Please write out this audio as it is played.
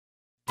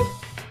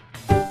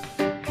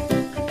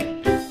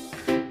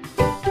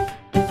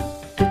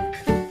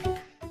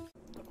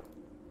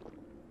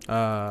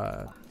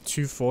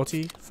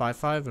240,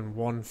 55, and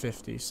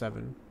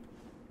 157.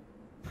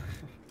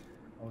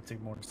 I'll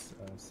take more 7.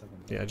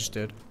 Yeah, I just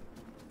did.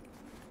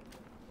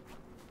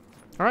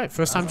 Alright,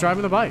 first time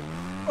driving the bike.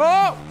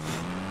 Oh!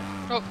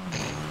 Oh.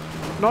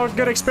 Not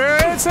good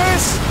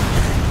experiences!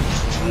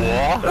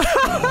 What?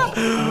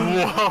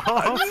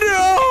 No!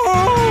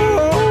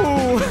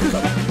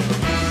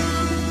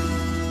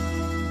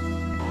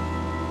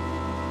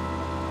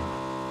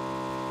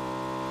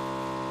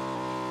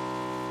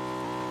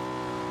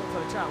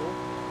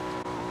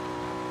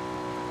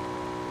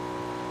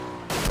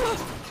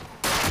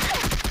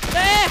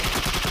 Ne!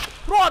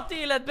 Rohadt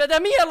életbe, de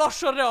milyen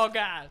lassan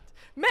reagált!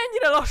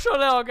 Mennyire lassan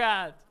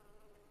reagált!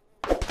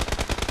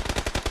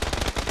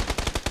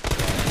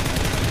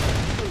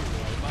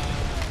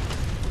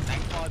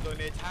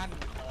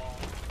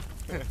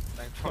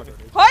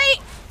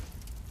 Hoi!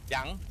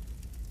 ยัง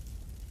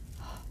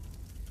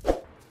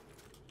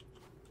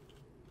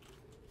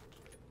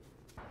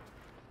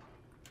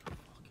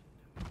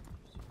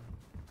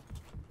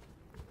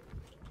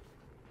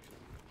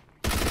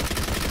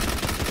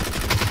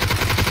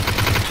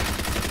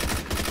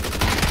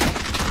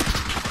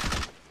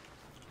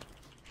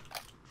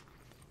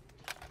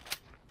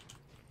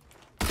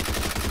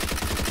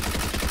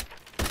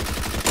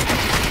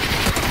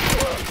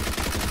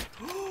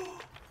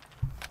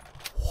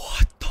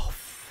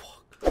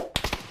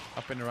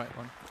Up in the right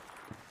one.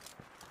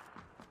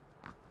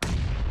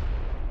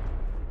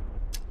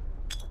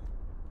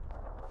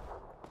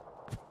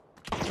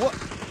 What?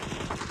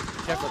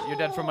 Careful, you're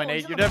dead from my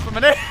nade. You're dead from my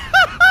nade.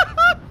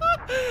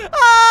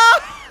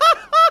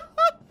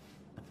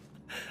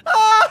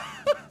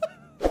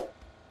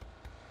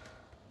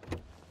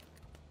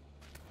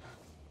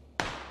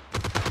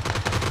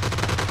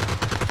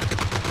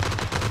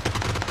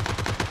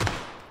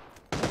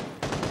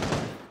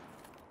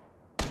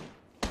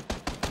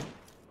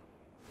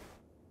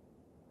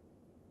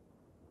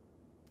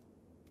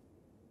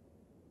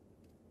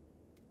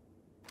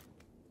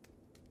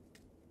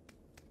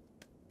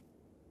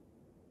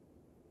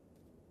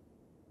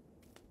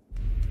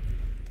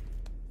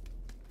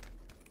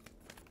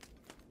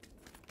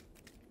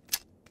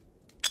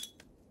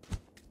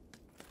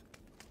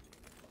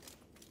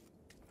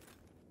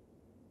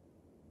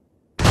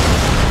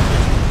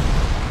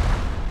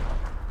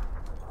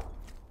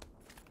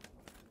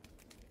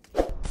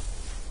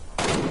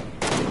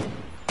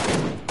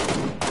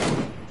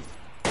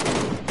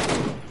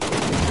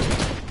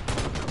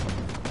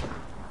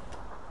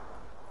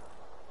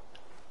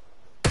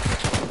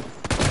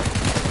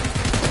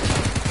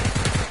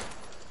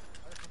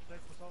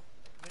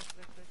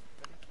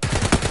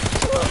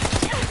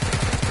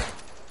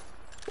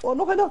 Oh,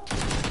 noch einer!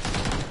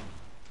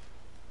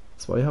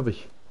 2 habe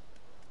ich.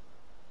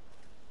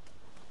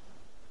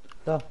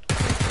 Da.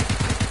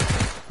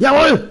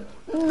 Jawohl!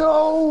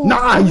 No!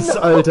 Nice,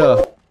 no.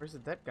 Alter! Where's the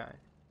dead guy?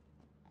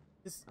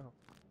 This. Oh.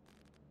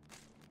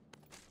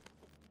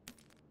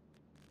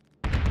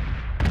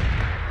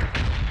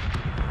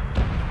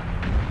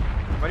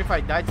 What if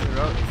I die to the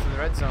road? To the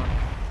red zone?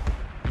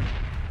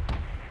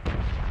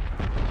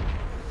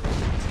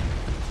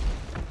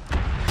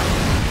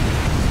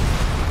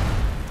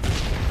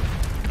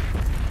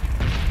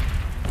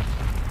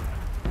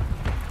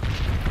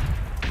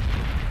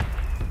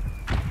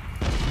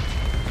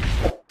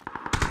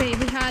 We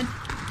had.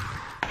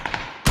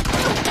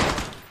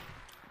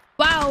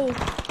 Wow!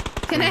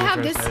 Can I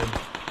have this?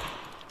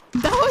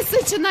 That was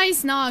such a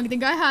nice knock. The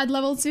guy had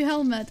level 2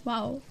 helmet.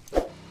 Wow.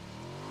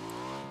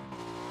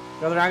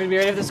 They're not gonna be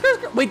ready for this.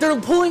 Wait, they're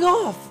pulling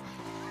off!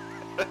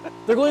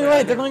 They're going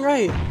right, they're going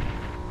right.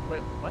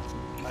 Wait, what?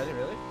 Are they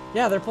really?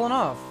 Yeah, they're pulling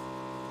off.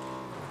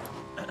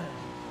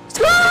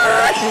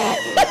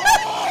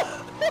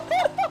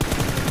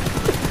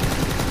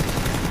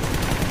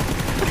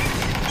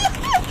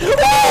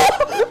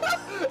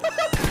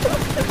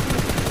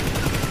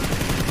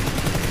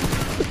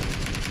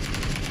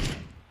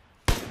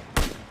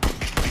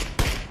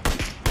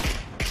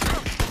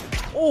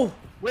 Oh!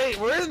 Wait,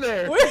 we're in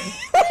there! Wait, wait,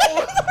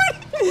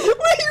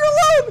 you're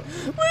alone!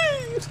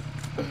 Wait!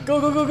 Go,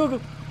 go, go, go, go!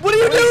 What are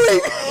you doing?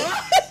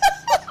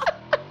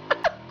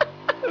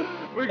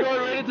 We're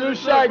going right into the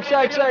Shag,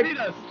 shag, shag!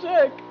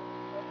 Shag!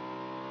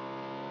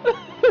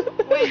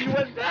 Wait, you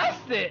went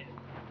past it!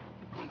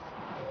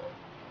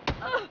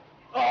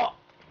 Oh!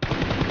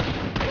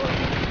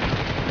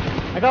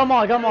 I got them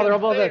all, they're all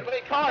both dead.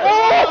 Wait, car!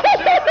 Oh!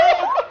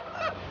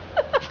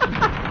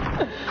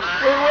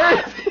 Wait, where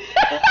is he?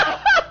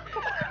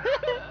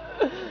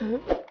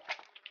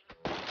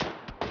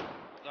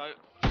 No.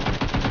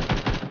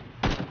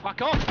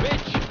 Fuck off,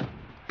 bitch!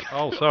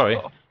 Oh, sorry.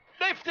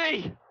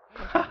 Nifty!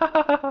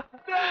 I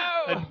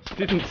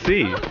didn't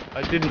see.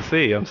 I didn't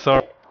see. I'm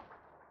sorry.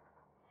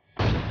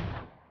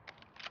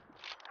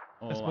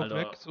 Es wird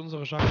weg, ist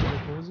unsere Chance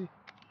für Cosi.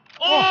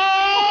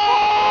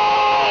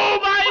 Oh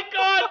mein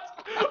Gott!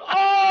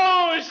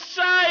 Oh,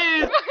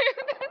 Scheiße!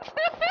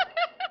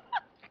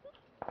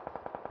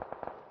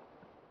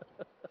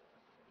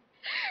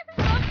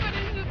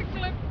 Somebody should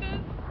clip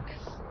this.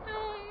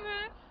 Oh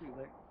man.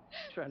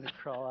 trying to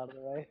crawl out of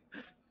the way.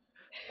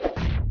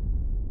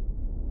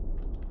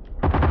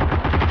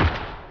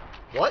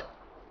 What?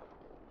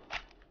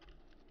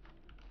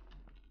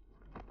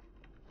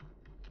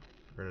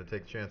 We're gonna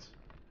take a chance.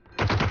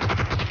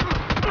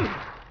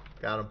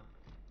 Got him.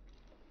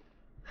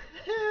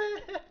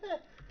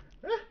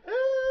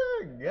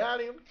 Got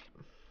him.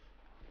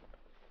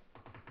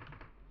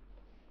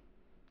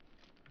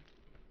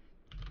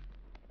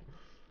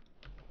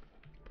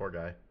 Poor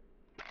guy.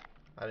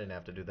 I didn't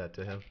have to do that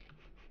to him.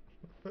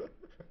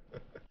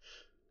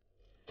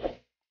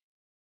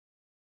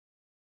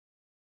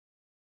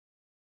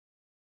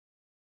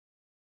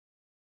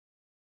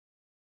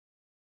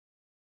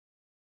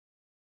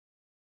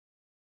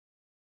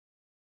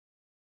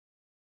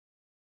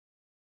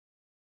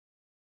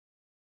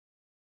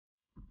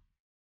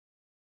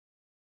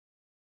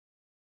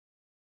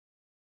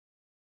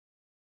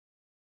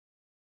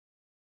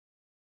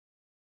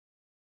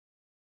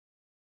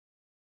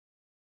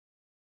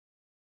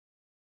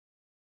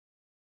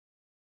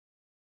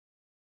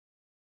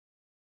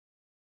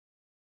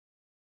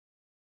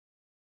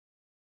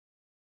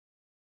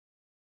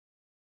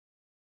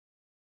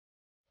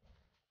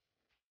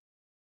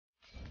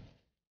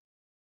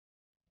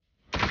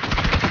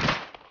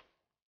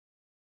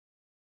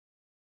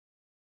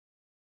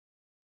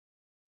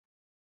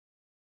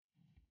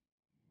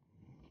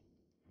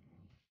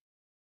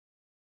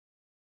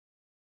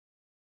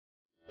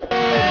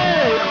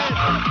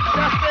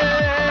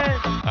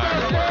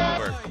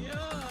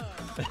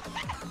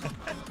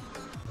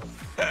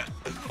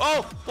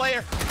 Oh,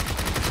 player!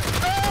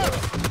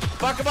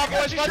 Fuck him up,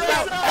 boys! Fuck him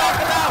out! Fuck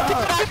him out!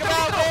 Fuck him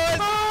out, boys!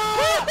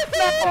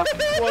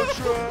 One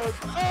shot!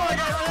 Oh, I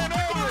got ran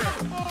over!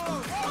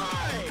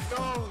 Why?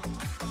 Go!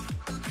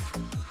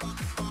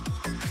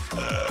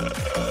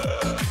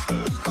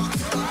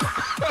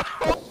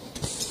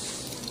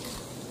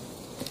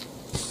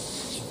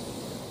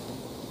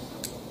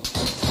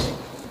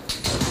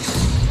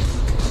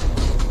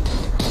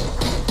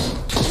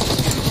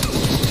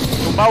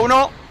 Tumba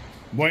uno.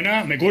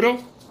 Buena, me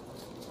curo.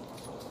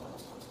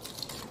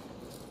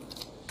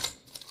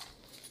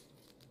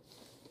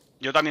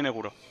 Yo también me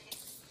curo.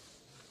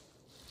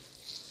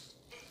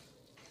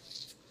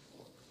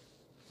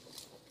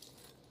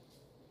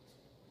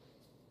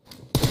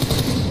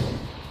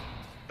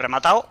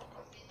 Rematado.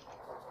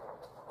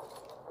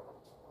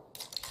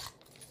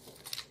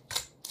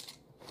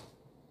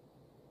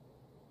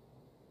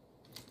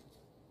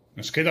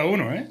 Nos queda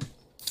uno, ¿eh?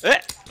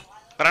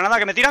 Granada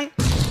que me tiran.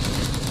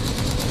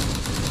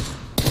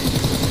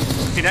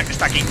 Mira,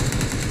 está aquí.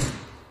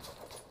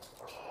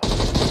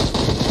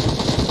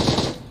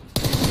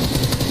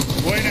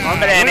 Buena.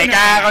 Hombre, buena. me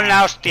cago en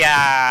la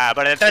hostia.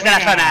 Por detrás de la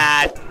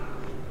zona.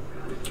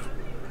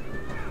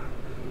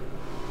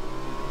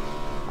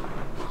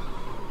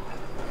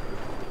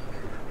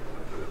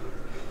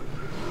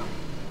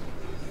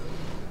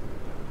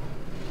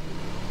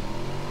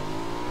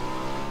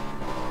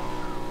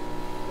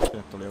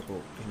 Sinne tuli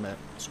joku ihme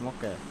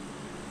smokee.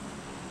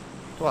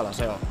 Tuolla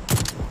se on.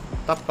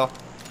 Tappo.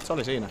 Se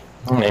oli siinä.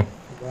 No niin.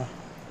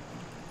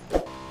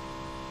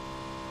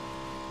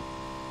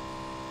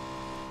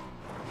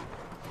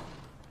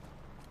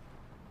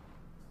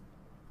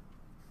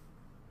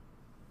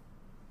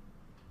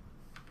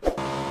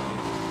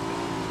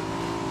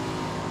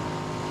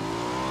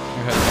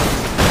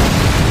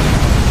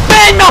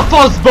 Mennä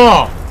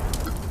fosbo!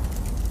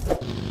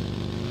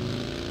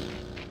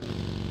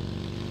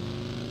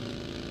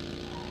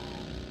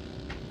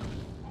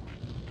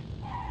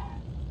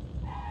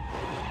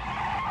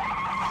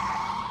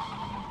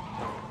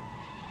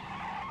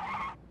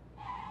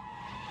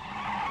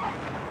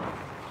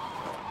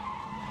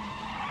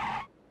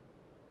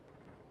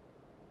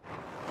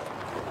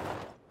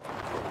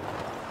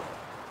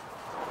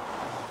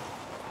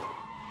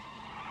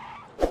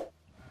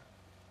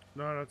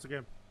 No, it's a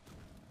game.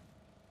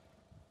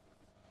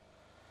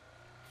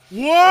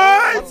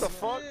 What? What the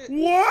fuck?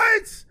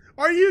 What?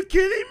 Are you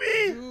kidding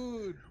me?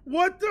 Dude.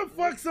 What the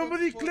fuck?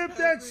 Somebody clip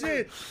that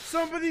shit.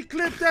 Somebody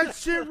clip that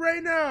shit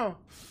right now.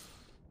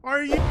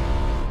 Are you...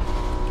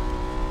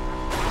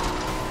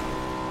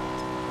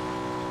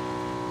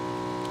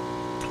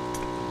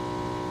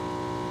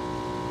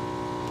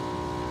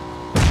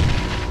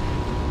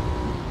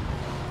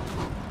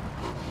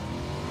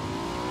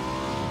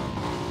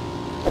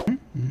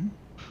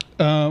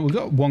 We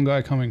got one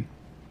guy coming.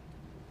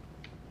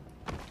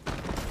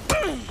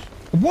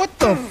 What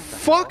the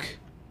fuck?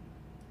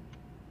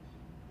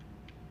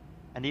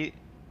 And he